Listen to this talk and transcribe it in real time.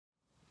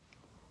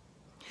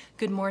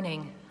Good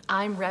morning.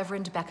 I'm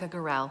Reverend Becca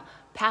Gorell,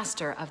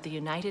 pastor of the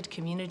United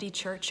Community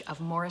Church of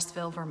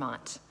Morrisville,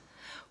 Vermont.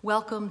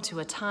 Welcome to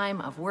a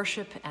time of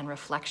worship and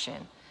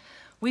reflection.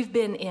 We've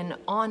been in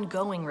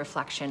ongoing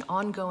reflection,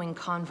 ongoing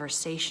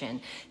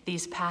conversation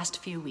these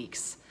past few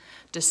weeks,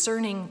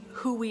 discerning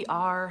who we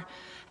are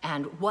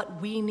and what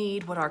we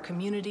need, what our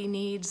community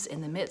needs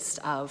in the midst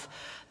of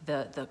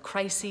the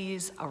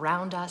crises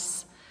around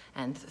us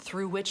and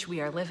through which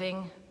we are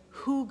living,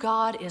 who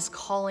God is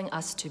calling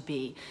us to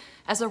be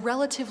as a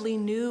relatively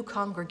new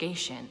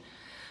congregation,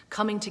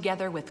 coming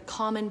together with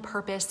common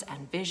purpose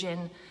and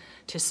vision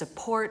to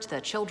support the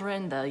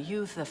children, the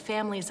youth, the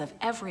families of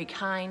every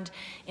kind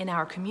in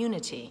our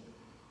community.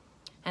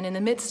 And in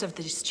the midst of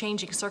these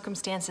changing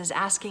circumstances,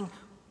 asking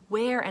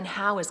where and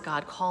how is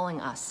God calling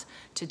us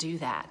to do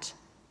that?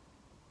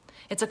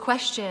 It's a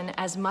question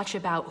as much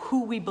about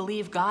who we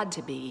believe God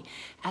to be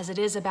as it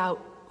is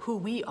about who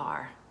we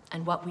are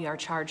and what we are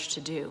charged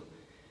to do.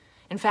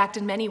 In fact,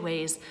 in many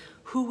ways,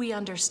 who we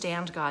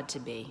understand God to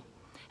be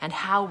and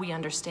how we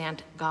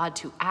understand God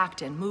to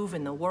act and move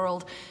in the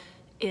world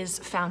is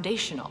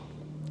foundational,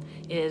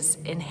 is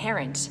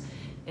inherent,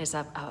 is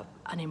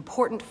an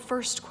important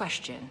first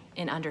question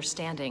in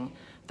understanding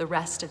the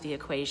rest of the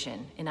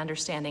equation, in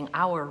understanding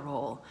our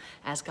role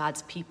as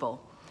God's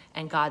people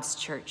and God's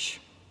church.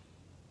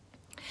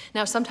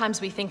 Now,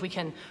 sometimes we think we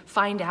can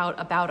find out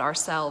about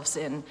ourselves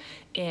in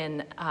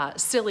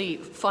silly,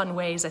 fun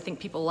ways. I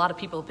think a lot of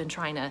people have been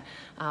trying to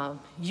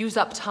use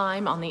up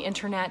time on the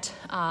internet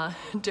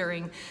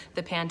during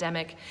the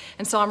pandemic.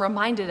 And so I'm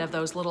reminded of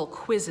those little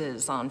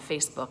quizzes on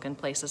Facebook and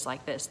places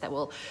like this that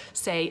will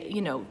say,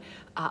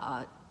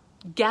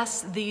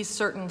 guess these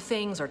certain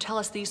things or tell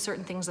us these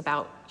certain things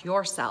about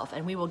yourself,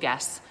 and we will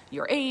guess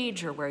your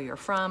age or where you're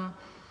from.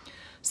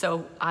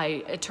 So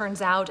it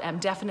turns out I'm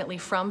definitely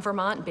from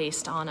Vermont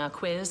based on a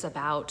quiz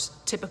about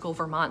typical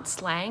Vermont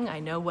slang.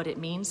 I know what it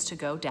means to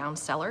go down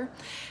cellar,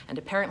 and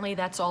apparently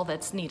that's all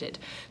that's needed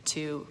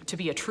to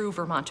be a true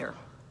Vermonter,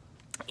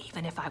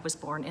 even if I was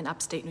born in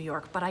upstate New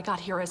York. But I got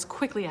here as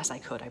quickly as I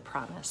could, I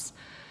promise.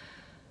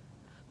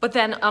 But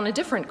then on a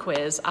different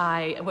quiz,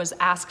 I was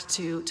asked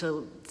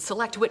to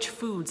select which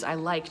foods I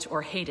liked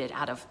or hated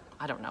out of,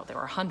 I don't know, there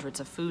were hundreds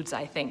of foods,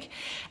 I think.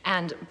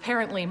 And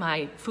apparently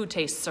my food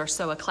tastes are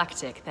so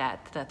eclectic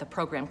that the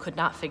program could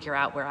not figure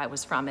out where I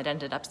was from. It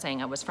ended up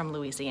saying I was from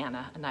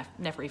Louisiana, and I've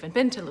never even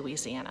been to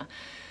Louisiana.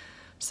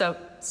 So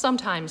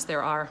sometimes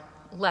there are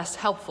less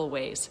helpful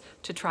ways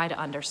to try to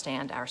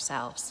understand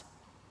ourselves.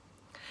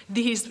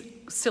 These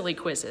silly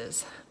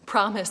quizzes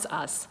promise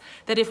us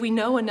that if we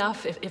know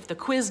enough, if the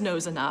quiz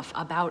knows enough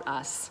about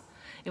us,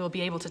 it will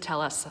be able to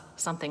tell us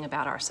something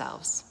about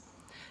ourselves.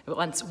 But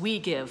once we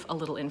give a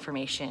little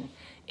information,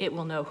 it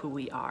will know who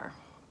we are.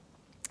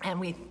 And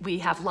we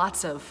have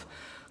lots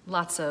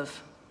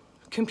of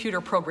computer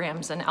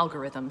programs and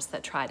algorithms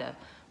that try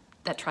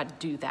to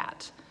do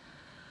that.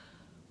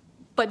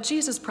 But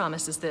Jesus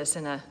promises this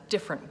in a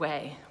different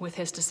way with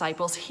his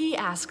disciples. He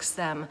asks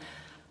them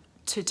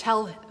to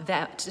tell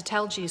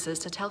Jesus,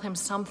 to tell him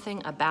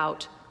something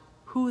about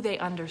who they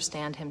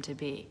understand him to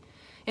be.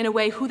 In a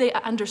way, who they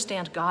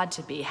understand God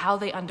to be, how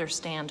they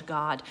understand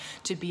God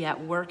to be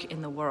at work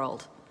in the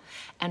world.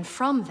 And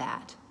from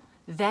that,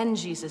 then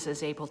Jesus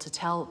is able to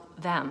tell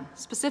them,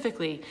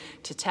 specifically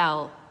to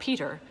tell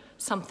Peter,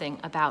 something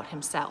about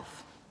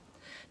himself.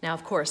 Now,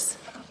 of course,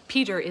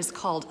 Peter is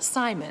called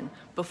Simon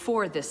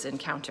before this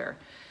encounter.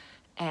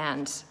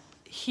 And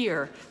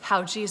hear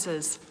how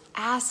Jesus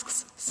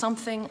asks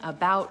something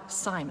about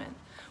Simon,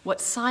 what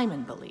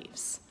Simon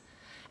believes.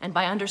 And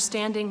by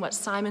understanding what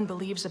Simon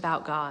believes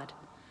about God,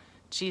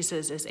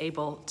 Jesus is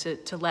able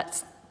to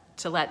let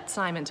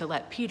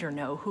Peter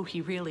know who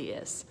he really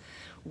is,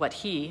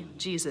 what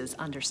Jesus,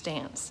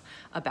 understands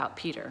about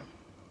Peter.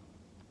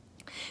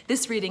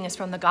 This reading is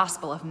from the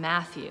Gospel of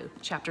Matthew,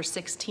 chapter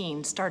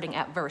 16, starting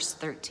at verse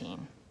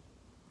 13.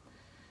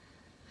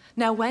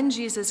 Now, when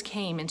Jesus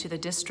came into the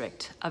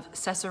district of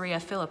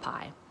Caesarea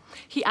Philippi,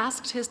 he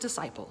asked his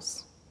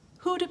disciples,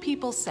 "Who do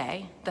people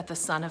say that the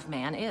Son of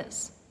Man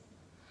is?"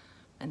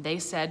 And they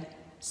said,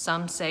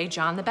 "Some say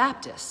John the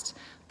Baptist,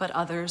 but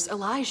others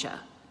Elijah,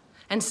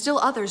 and still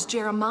others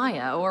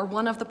Jeremiah or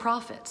one of the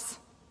prophets."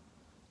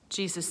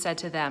 Jesus said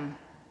to them,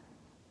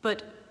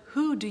 "But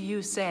who do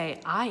you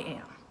say I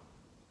am?"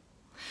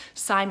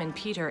 Simon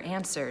Peter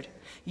answered,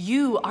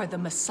 "You are the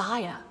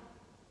Messiah,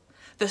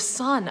 the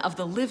Son of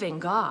the living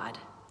God."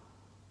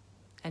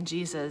 And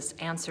Jesus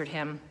answered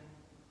him,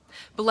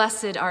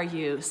 "Blessed are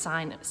you,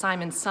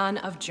 Simon, son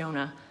of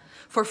Jonah,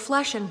 for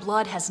flesh and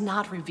blood has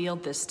not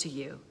revealed this to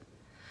you,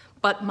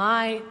 but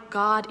my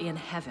God in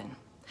heaven.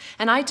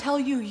 And I tell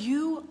you,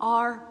 you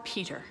are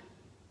Peter,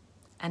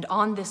 and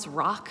on this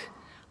rock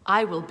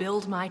I will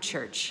build my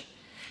church,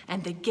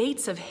 and the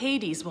gates of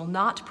Hades will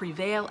not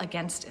prevail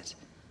against it.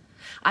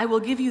 I will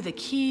give you the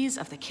keys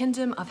of the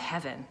kingdom of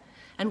heaven,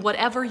 and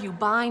whatever you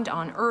bind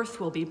on earth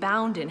will be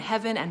bound in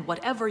heaven, and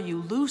whatever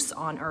you loose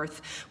on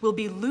earth will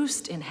be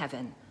loosed in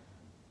heaven."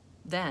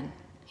 Then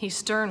he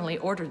sternly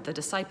ordered the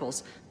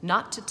disciples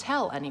not to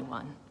tell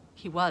anyone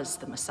he was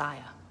the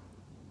Messiah.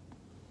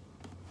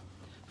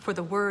 For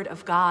the word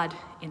of God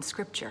in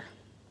Scripture,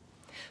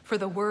 for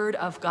the word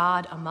of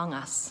God among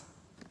us,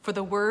 for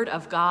the word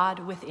of God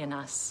within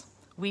us,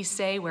 we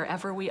say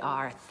wherever we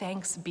are,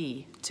 thanks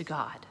be to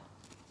God.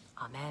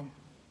 Amen.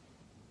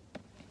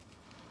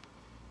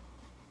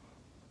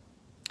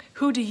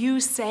 Who do you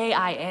say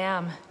I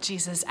am?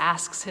 Jesus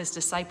asks his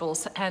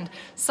disciples. And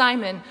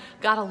Simon,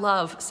 gotta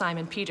love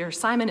Simon Peter.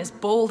 Simon is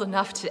bold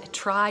enough to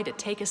try to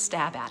take a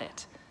stab at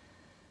it.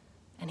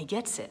 And he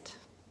gets it.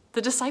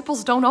 The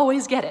disciples don't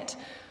always get it.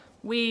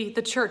 We,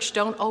 the church,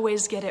 don't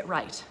always get it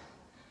right.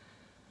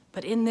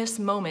 But in this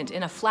moment,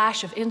 in a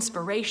flash of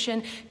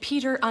inspiration,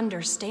 Peter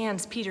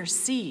understands, Peter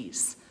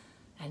sees,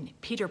 and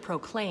Peter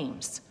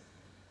proclaims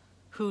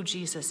who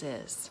Jesus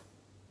is.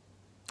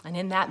 And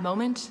in that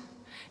moment,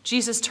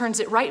 Jesus turns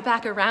it right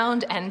back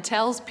around and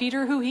tells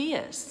Peter who he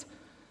is.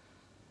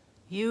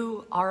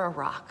 You are a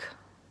rock.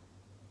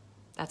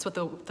 That's what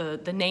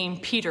the name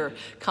Peter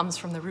comes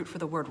from, the root for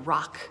the word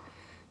rock.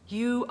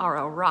 You are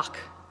a rock,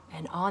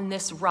 and on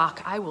this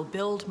rock I will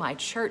build my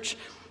church,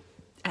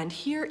 and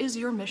here is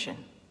your mission.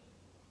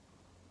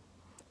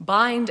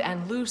 Bind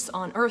and loose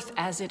on earth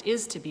as it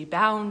is to be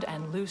bound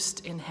and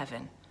loosed in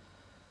heaven.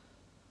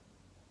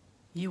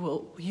 You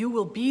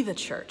will be the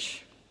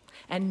church,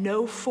 and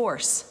no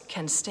force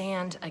can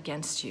stand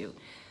against you.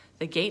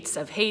 The gates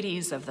of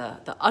Hades, of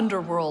the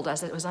underworld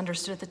as it was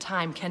understood at the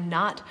time,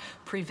 cannot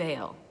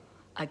prevail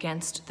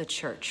against the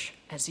church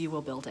as you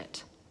will build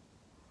it.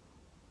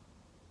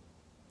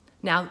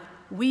 Now,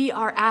 we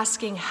are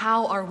asking,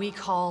 how are we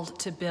called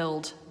to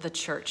build the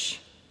church?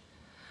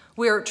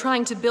 We're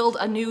trying to build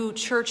a new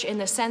church in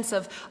the sense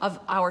of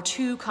our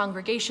two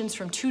congregations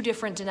from two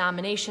different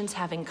denominations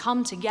having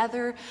come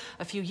together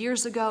a few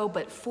years ago,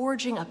 but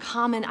forging a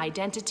common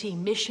identity,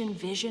 mission,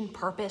 vision,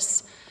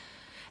 purpose,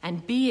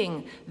 and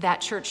being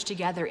that church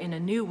together in a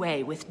new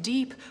way with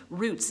deep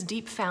roots,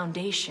 deep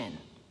foundation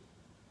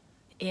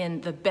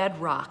in the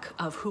bedrock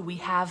of who we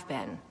have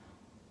been.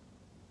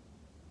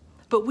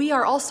 But we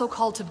are also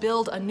called to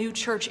build a new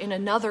church in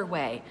another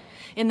way,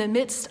 in the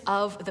midst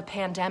of the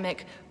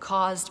pandemic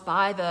caused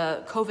by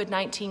the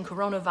COVID-19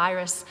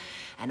 coronavirus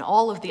and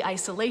all of the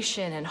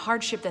isolation and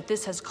hardship that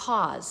this has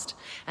caused,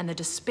 and the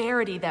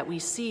disparity that we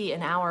see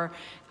in our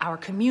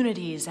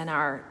communities and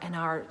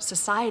our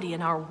society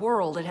and our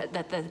world,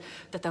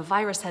 that the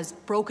virus has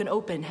broken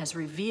open, has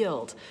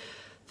revealed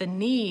the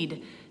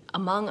need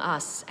among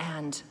us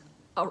and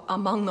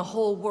among the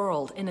whole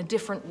world in a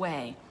different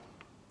way.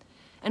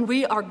 And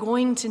we are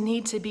going to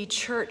need to be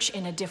church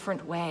in a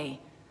different way.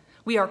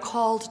 We are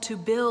called to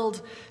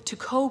build, to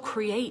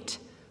co-create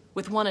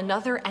with one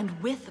another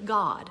and with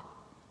God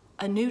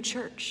a new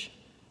church,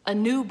 a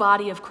new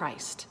body of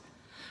Christ,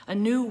 a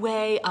new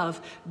way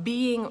of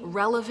being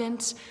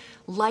relevant,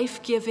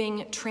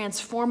 life-giving,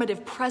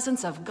 transformative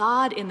presence of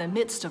God in the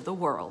midst of the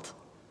world,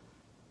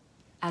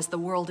 as the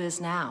world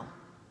is now,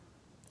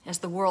 as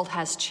the world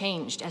has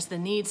changed, as the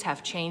needs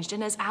have changed,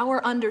 and as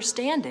our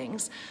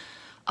understandings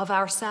of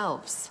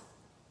ourselves,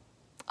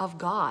 of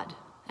God,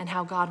 and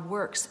how God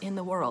works in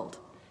the world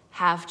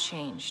have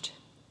changed.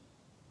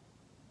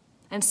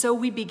 And so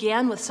we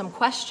began with some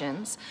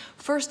questions.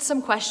 First,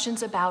 some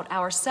questions about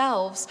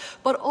ourselves,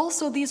 but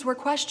also these were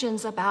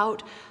questions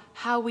about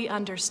how we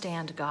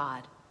understand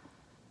God.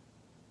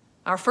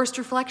 Our first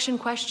reflection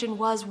question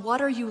was,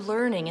 what are you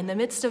learning in the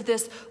midst of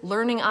this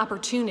learning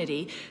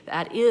opportunity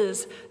that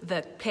is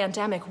the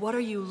pandemic? What are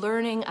you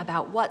learning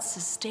about what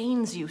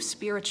sustains you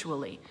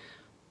spiritually?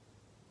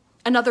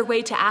 Another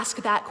way to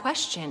ask that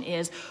question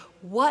is,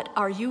 what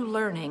are you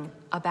learning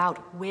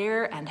about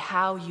where and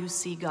how you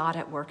see God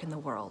at work in the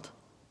world?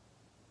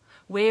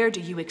 Where do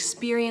you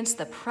experience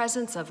the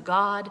presence of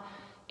God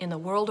in the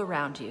world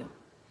around you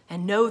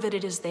and know that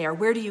it is there?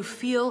 Where do you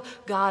feel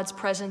God's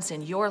presence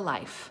in your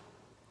life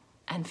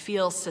and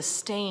feel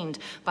sustained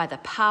by the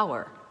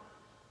power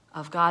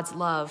of God's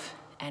love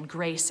and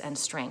grace and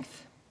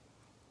strength?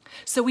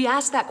 So we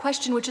ask that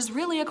question, which is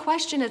really a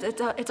question,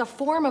 it's a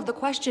form of the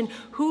question,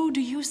 who do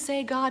you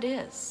say God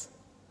is?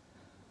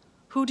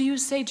 Who do you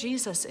say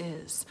Jesus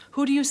is?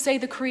 Who do you say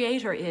the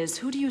Creator is?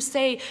 Who do you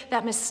say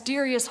that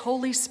mysterious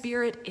Holy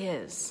Spirit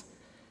is?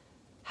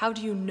 How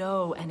do you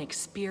know and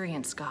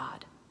experience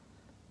God?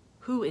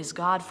 Who is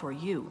God for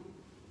you?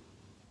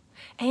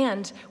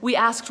 And we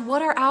asked,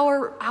 what are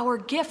our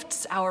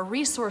gifts, our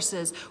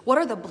resources? What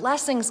are the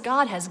blessings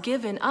God has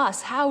given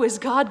us? How is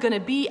God going to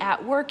be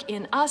at work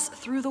in us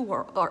through the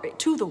world, or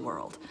to the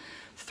world,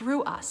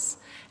 through us,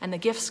 and the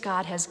gifts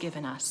God has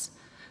given us?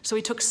 So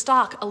we took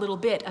stock a little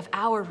bit of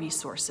our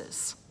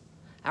resources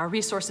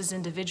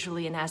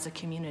individually and as a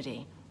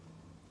community.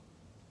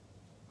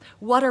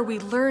 What are we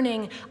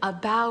learning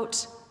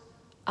about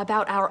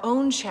our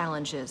own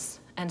challenges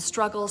and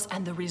struggles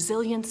and the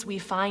resilience we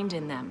find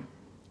in them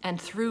and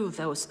through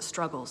those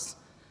struggles?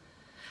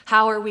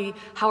 How are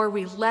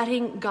we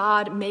letting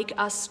God make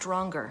us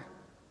stronger?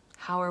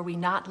 How are we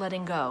not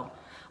letting go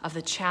of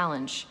the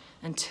challenge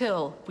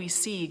until we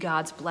see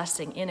God's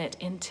blessing in it,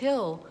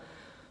 until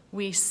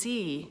we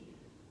see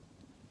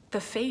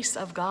the face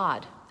of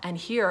God. And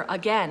here,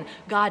 again,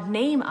 God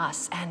name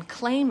us and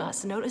claim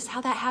us. Notice how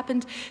that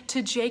happened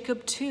to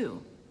Jacob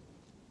too.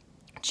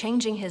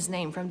 Changing his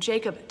name from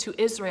Jacob to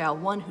Israel,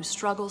 one who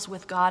struggles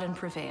with God and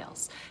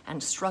prevails,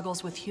 and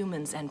struggles with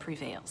humans and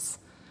prevails,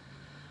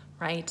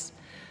 right?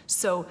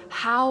 So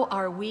how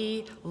are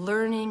we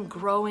learning,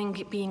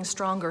 growing, being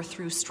stronger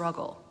through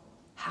struggle?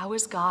 How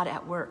is God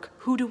at work?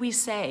 Who do we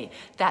say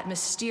that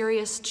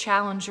mysterious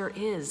challenger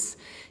is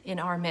in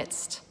our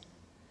midst?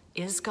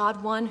 Is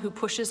God one who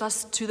pushes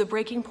us to the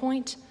breaking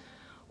point,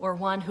 or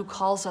one who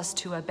calls us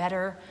to a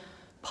better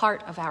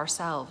part of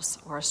ourselves,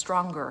 or a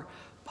stronger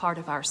part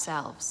of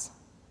ourselves?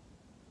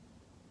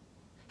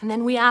 And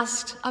then we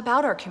asked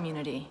about our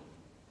community.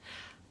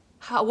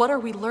 What are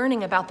we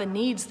learning about the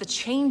needs, the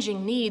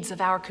changing needs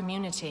of our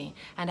community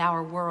and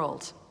our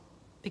world?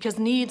 Because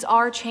needs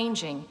are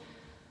changing.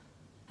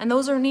 And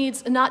those are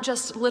needs, not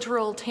just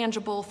literal,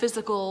 tangible,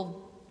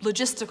 physical,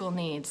 logistical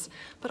needs,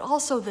 but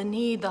also the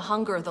need, the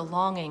hunger, the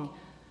longing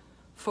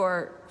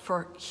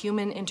for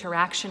human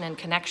interaction and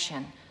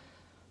connection,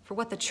 for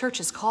what the church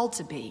is called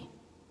to be,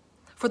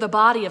 for the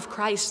body of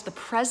Christ, the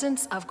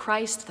presence of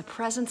Christ, the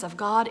presence of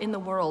God in the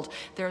world.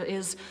 There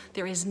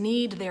is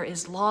need, there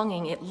is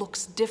longing. It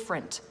looks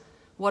different.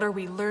 What are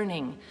we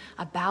learning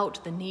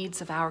about the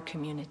needs of our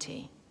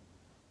community?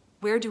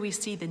 Where do we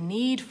see the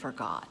need for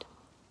God?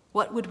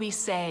 What would we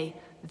say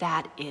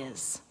that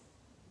is?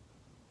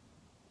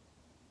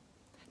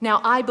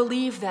 Now, I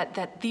believe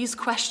that these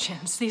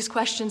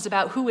questions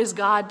about who is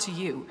God to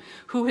you,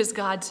 who is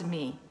God to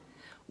me,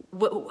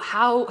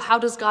 how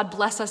does God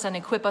bless us and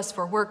equip us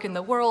for work in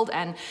the world,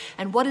 and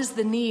what is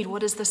the need,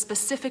 what is the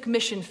specific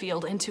mission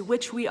field into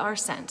which we are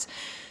sent?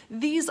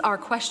 These are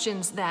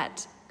questions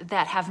that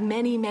have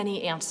many,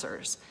 many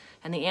answers,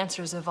 and the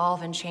answers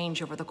evolve and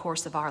change over the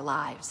course of our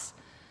lives.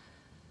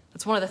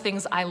 That's one of the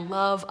things I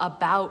love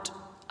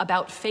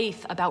about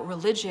faith, about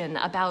religion,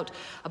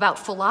 about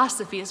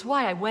philosophy. Is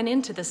why I went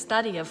into the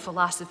study of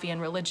philosophy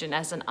and religion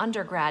as an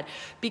undergrad,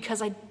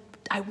 because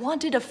I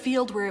wanted a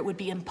field where it would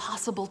be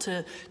impossible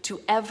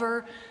to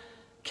ever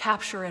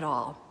capture it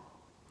all.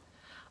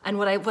 And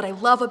what I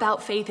love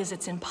about faith is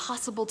it's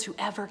impossible to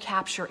ever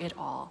capture it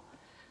all.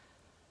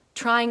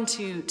 Trying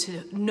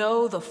to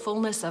know the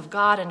fullness of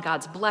God and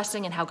God's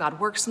blessing and how God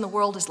works in the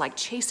world is like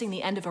chasing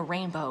the end of a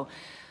rainbow.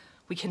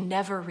 We can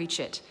never reach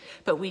it,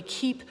 but we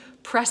keep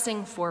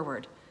pressing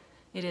forward.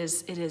 It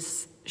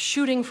is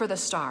shooting for the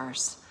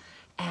stars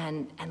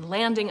and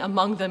landing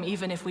among them,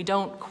 even if we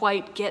don't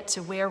quite get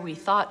to where we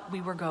thought we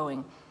were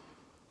going.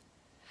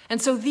 And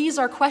so these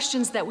are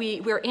questions that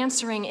we're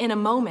answering in a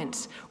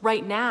moment,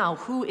 right now.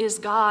 Who is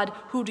God?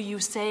 Who do you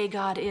say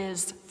God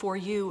is for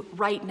you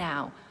right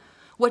now?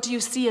 What do you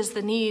see as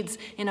the needs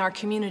in our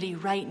community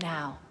right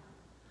now?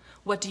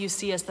 What do you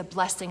see as the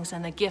blessings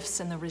and the gifts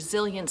and the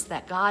resilience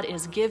that God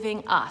is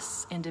giving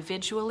us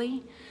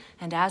individually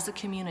and as a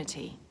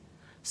community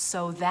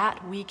so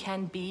that we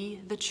can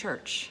be the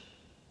church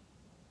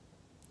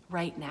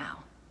right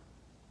now?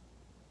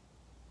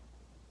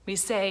 We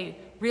say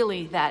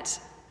really that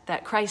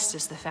Christ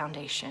is the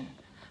foundation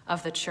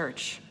of the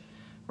church,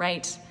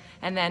 right?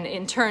 And then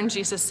in turn,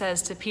 Jesus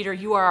says to Peter,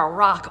 "You are a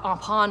rock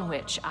upon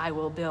which I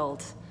will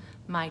build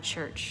my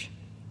church."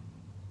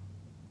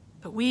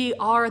 But we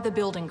are the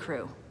building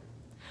crew.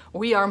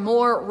 We are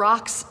more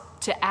rocks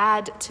to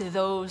add to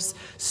those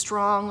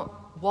strong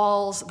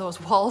walls,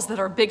 those walls that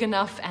are big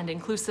enough and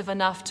inclusive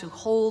enough to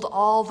hold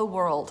all the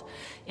world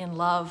in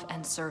love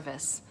and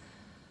service.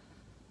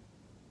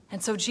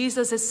 And so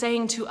Jesus is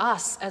saying to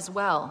us as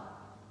well,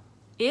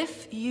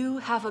 if you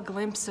have a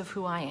glimpse of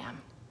who I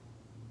am,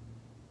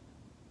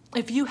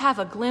 if you have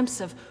a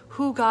glimpse of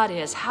who God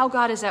is, how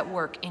God is at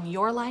work in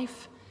your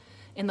life,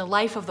 in the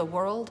life of the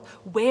world,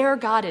 where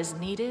God is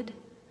needed,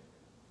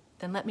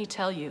 then let me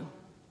tell you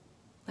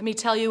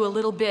a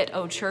little bit,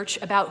 oh church,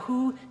 about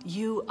who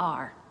you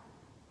are.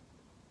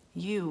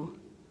 You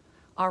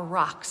are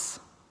rocks,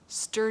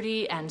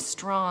 sturdy and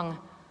strong,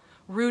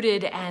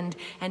 rooted and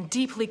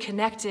deeply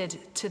connected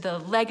to the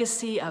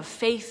legacy of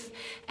faith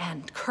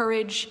and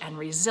courage and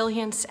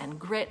resilience and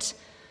grit.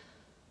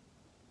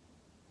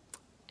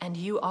 And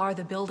you are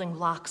the building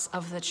blocks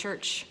of the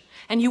church.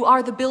 And you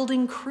are the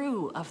building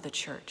crew of the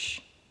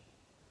church.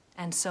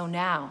 And so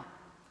now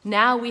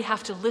we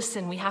have to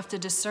listen, we have to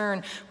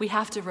discern, we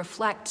have to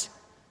reflect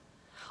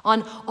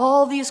on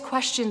all these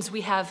questions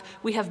we have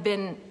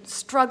been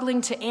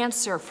struggling to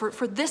answer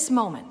for this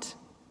moment.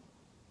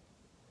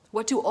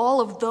 What do all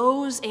of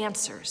those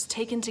answers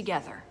taken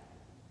together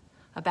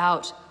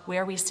about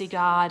where we see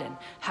God and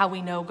how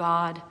we know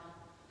God,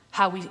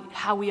 how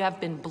we have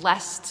been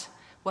blessed,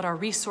 what our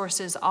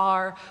resources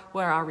are,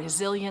 where our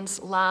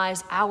resilience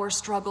lies, our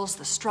struggles,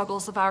 the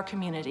struggles of our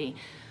community.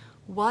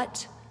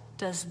 What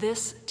does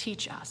this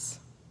teach us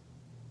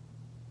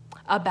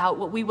about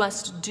what we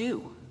must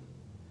do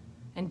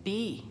and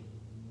be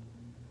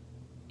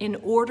in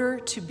order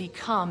to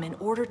become, in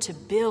order to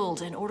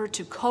build, in order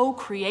to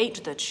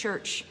co-create the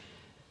church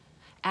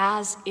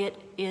as it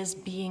is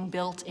being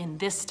built in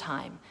this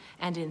time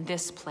and in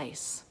this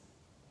place?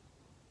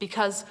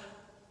 because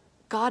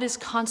God is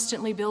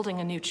constantly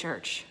building a new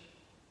church.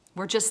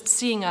 We're just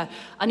seeing an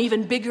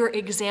even bigger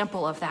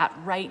example of that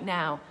right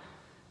now.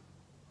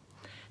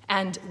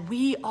 And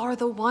we are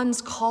the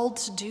ones called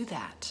to do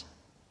that.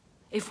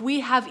 If we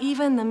have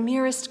even the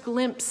merest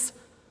glimpse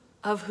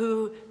of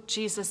who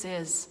Jesus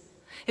is,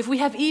 if we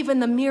have even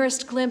the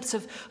merest glimpse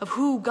of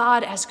who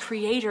God as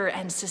creator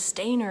and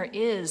sustainer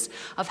is,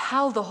 of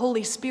how the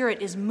Holy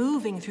Spirit is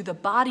moving through the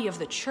body of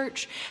the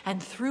church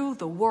and through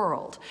the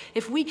world,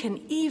 if we can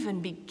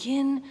even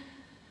begin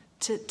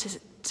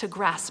to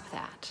grasp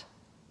that,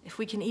 if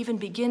we can even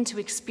begin to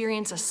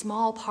experience a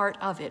small part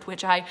of it,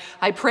 which I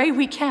pray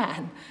we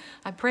can,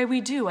 I pray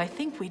we do, I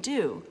think we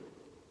do,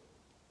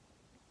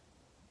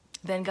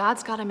 then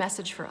God's got a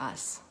message for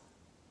us.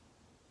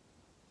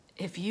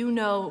 If you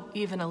know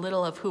even a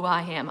little of who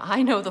I am,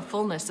 I know the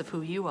fullness of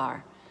who you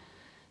are.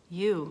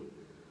 You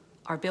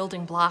are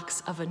building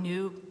blocks of a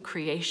new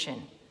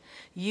creation.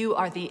 You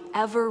are the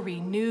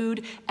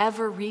ever-renewed,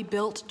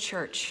 ever-rebuilt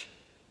church,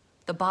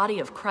 the body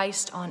of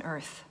Christ on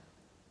earth.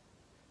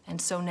 And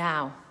so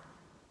now,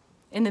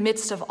 in the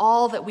midst of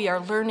all that we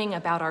are learning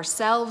about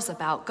ourselves,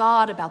 about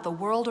God, about the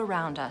world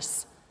around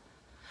us,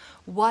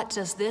 what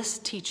does this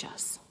teach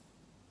us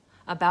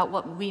about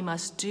what we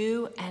must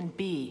do and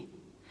be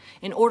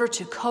in order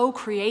to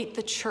co-create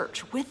the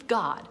church with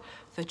God,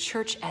 the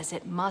church as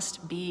it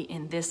must be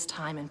in this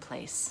time and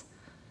place?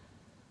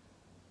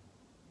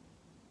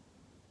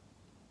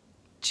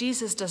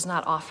 Jesus does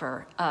not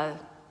offer a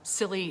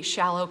silly,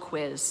 shallow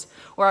quiz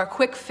or a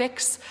quick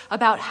fix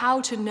about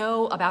how to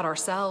know about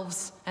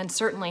ourselves, and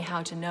certainly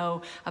how to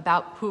know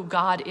about who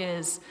God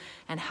is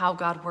and how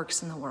God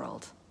works in the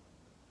world.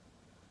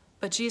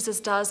 But Jesus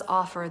does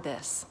offer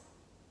this.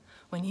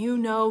 When you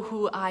know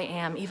who I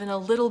am, even a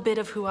little bit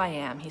of who I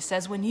am, he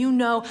says, when you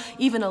know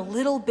even a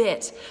little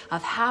bit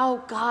of how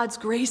God's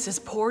grace is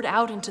poured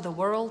out into the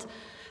world,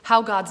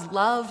 how God's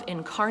love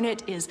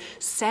incarnate is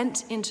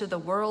sent into the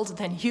world,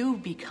 then you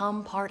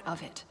become part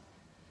of it.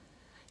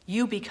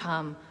 You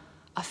become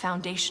a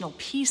foundational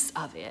piece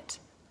of it.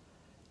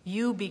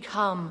 You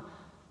become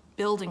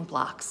building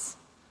blocks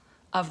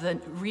of the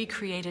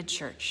recreated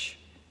church.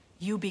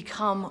 You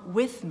become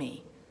with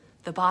me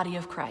the body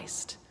of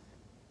Christ.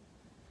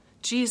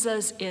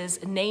 Jesus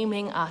is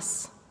naming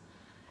us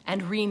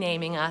and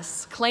renaming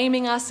us,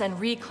 claiming us and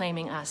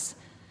reclaiming us,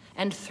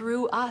 and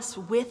through us,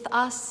 with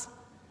us,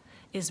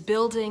 is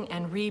building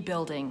and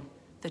rebuilding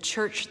the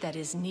church that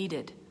is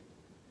needed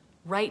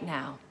right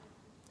now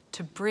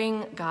to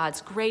bring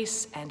God's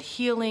grace and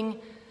healing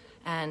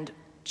and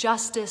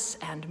justice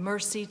and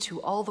mercy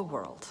to all the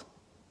world.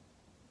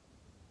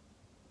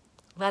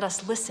 Let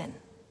us listen,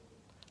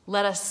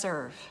 let us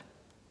serve,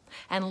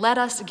 and let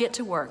us get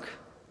to work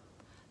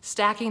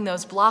stacking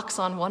those blocks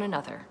on one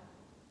another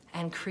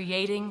and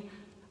creating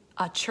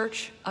a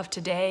church of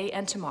today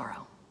and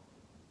tomorrow.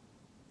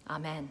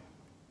 Amen.